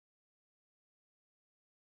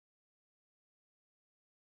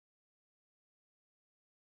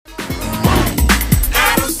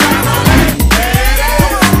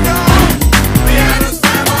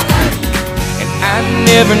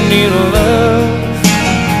never need love.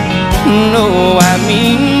 No, I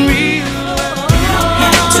mean real love.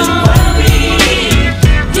 Not to worry.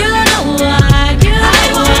 You know I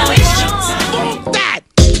won't waste your time. Fuck that!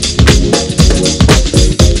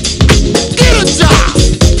 Get a job!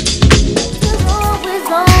 Always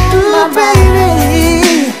on my mind.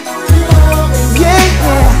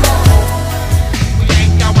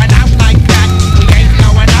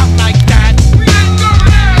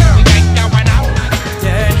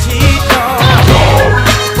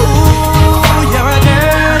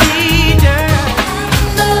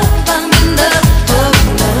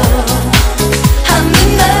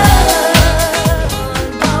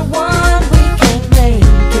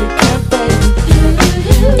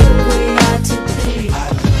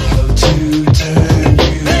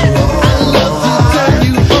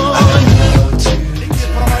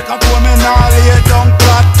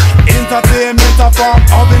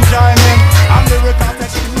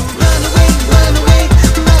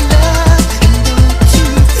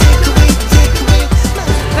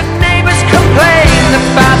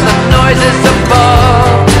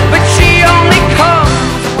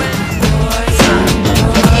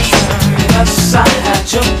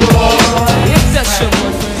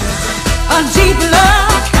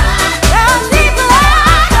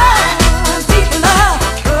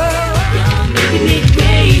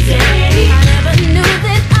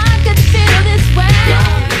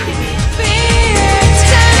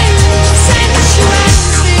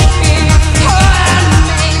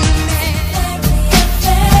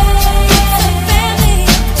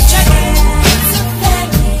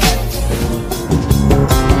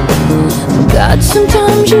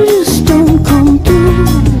 Sometimes you just don't come through.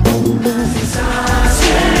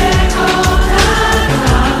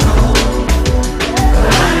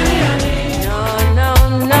 No, no,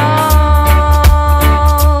 no.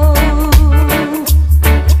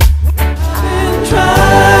 I'm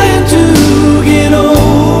trying to get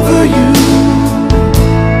over you.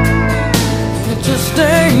 It just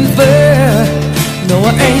ain't fair. No, I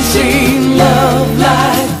ain't seen love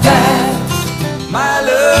like that. My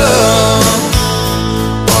love,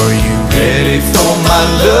 are you ready for my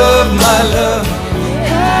love, my love?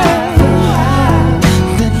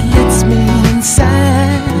 That hits me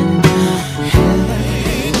inside.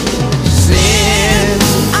 Since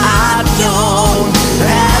I don't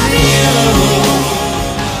have you,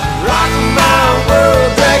 rock my world,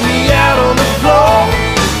 drag me out on the floor,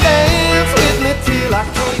 dance with me till I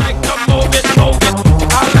can't. I like to move it, move it.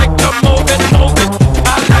 I like to move it, move it.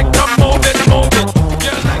 I like to move it, move it.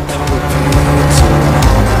 You like to move it.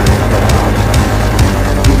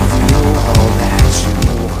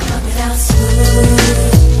 Coming out smooth,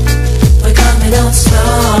 we're coming out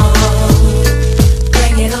slow.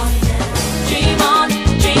 Bring it on now. Dream on,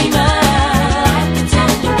 dreamer.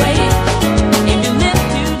 Time to wait. If you live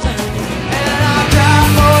to learn. And I'll die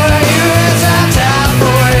for you, yes, I'll die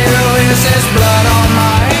for you. Yes, there's blood on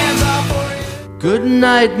my hands, I'll for you. Good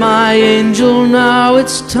night, my angel, now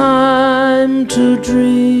it's time to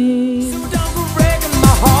dream. So don't go breaking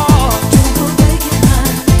my heart. Don't go breaking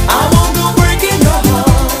mine. I won't go breaking your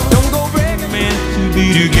heart. Don't go breaking. Meant to be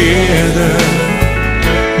together,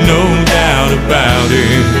 no doubt about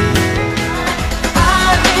it.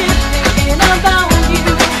 I've been thinking about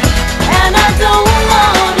you, and I don't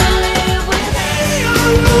wanna live without you.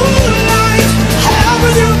 Moonlight,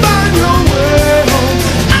 helping you find your way home.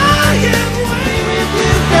 I am waiting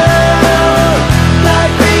with girl,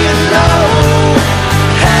 like being alone.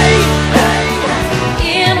 Hey, hey,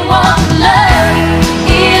 In what love,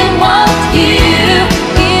 in what you,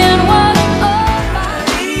 in what all I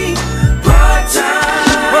need. part time.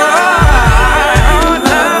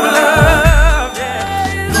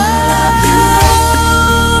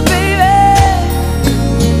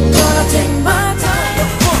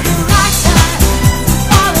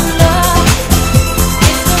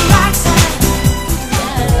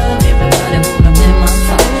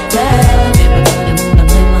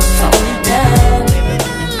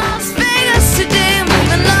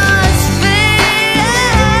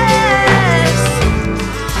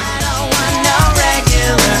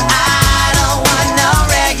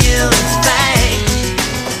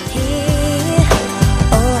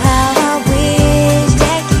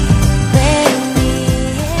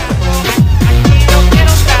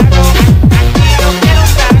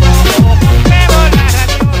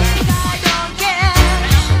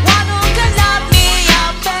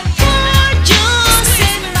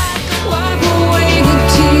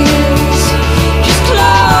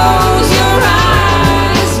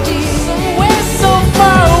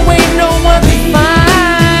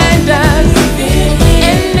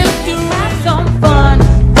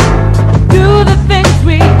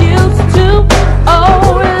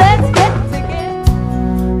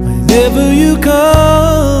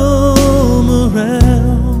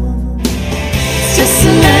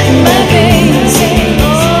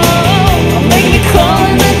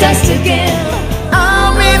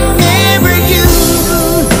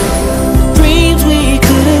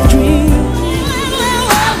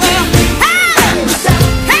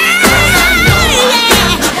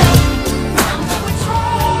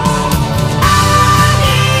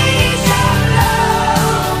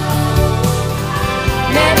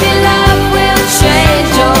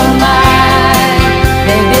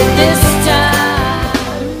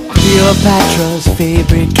 Cleopatra's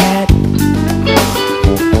favorite cat.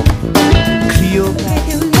 Cleopatra.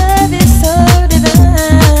 Your love is so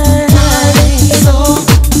divine. My soul.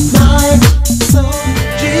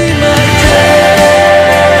 She might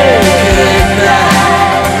take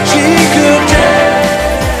that. She could take.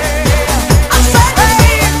 I'm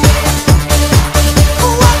sorry.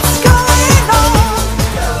 What's going on?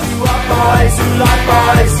 You are boys who like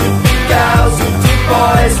boys, who big girls, who dig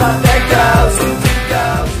boys like their girls, who dig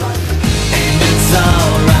girls like. And it's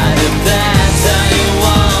alright if that's how you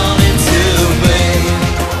want it to be.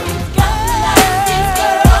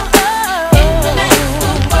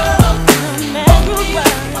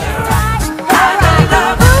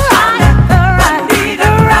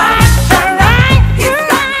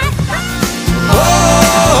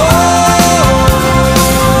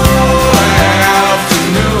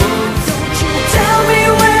 Tell me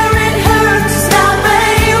where it hurts now,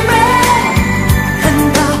 baby,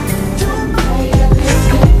 and I'll do my best.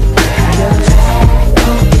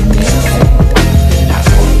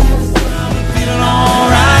 Feeling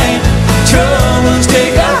alright. Troubles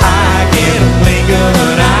take a high, get a blink of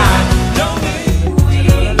an eye. Don't we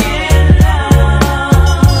get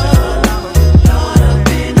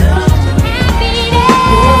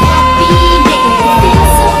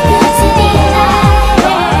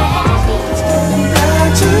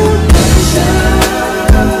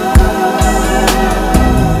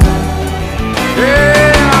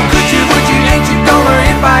yeah, could you, would you, ain't you gonna,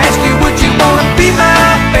 if I ask you, would you wanna be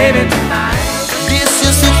my baby tonight? This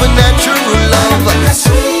is supernatural love.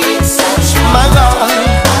 My love.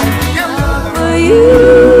 For you,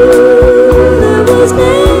 there was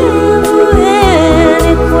never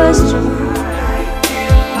any question.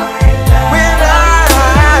 When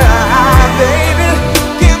baby,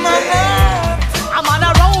 give my love. I'm on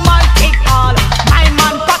a romantic all. My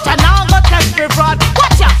man touch and now go take me broad.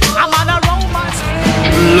 Watch ya, I'm on a romantic.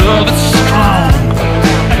 Love is strong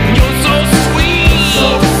and you're so sweet.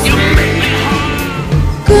 You make me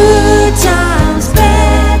Good times,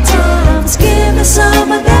 bad times, give me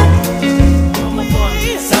some of that.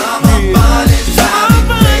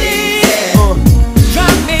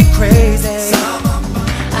 Drive me crazy.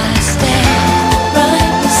 I stand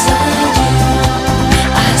right beside you.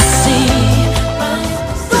 I see right.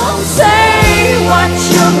 Don't say what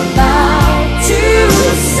you're about to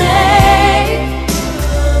say.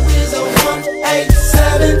 Love is a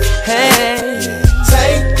 187. Hey,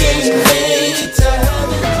 taking me to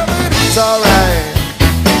heaven. It's alright,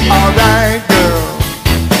 girl.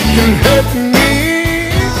 You hurt me.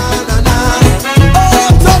 Oh,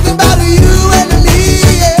 I'm talking about you and me,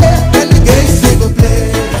 yeah, and the gay single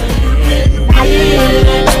play.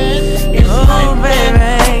 Oh,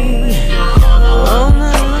 baby. Oh,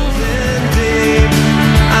 no. Deep,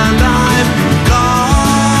 and I'm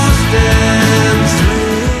lost and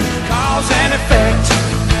sweet. Cause and effect,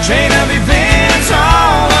 chain of events,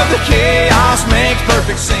 all of the chaos makes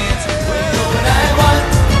perfect sense. Know what I want,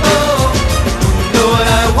 oh, know what I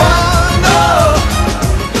want, oh.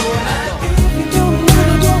 You don't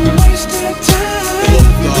waste your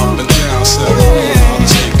time. Up and down, so I'll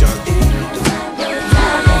take a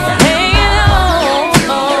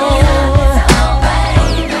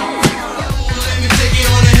Let me take you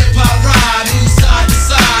on a hip hop ride, move side to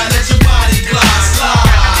side, let your body glide, slide.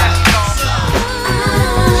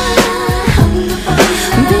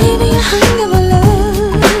 Baby, I hunger for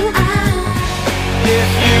love. If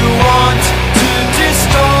you want to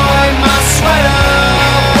destroy my sweater,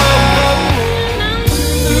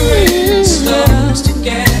 slows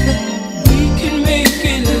together, we can make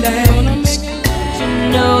it last. You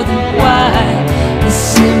know that why is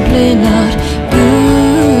simply not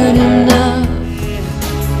good enough.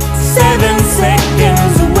 7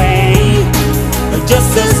 seconds away,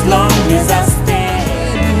 just as long as I stand.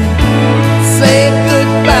 say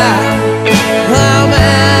goodbye. I'm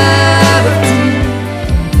out of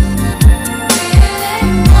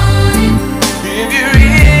if you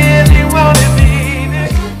really want it, baby.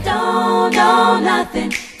 Don't know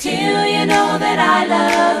nothing till you know that I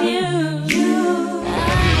love you. You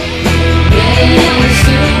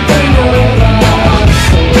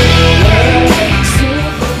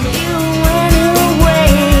went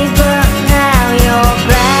away, but now you're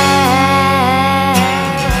back.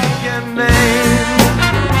 Your name.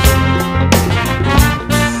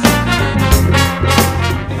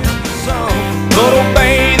 So, don't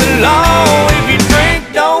obey the law. If you drink,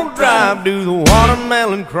 don't drive. Do the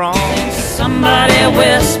watermelon crawl. Somebody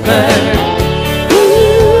whispered,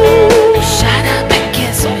 ooh, shut up and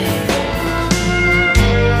kiss me.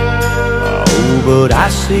 Oh, but I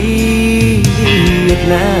see it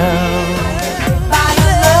now. By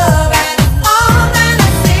your love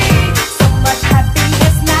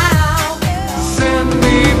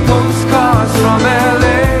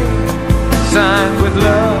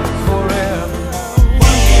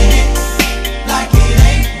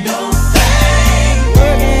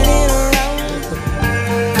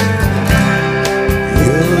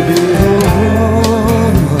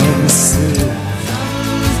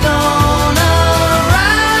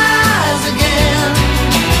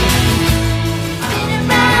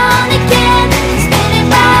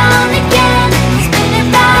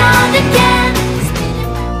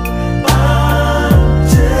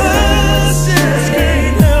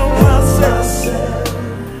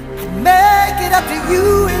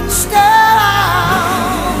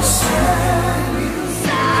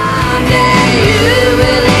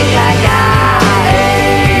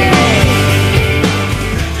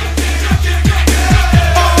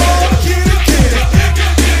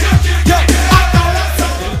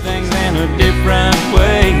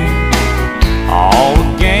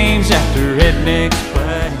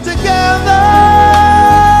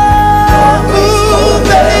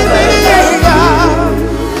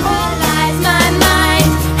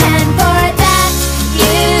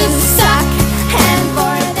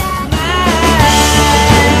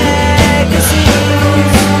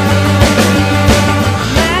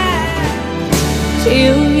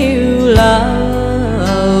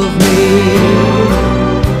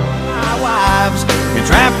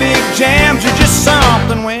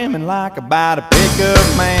loving women like about a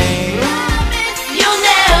pickup man. Promise you'll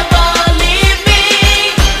never leave me.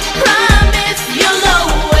 Promise you'll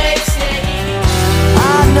always stay.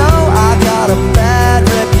 I know I got a bad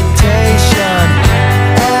reputation,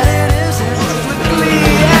 and it isn't quickly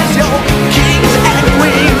as your kings and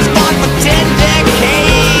queens fought for 10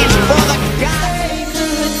 decades for the guy.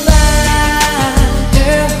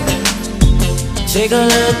 Take a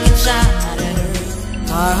look inside her.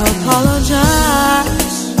 I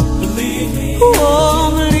apologize. Believe me. Whoa.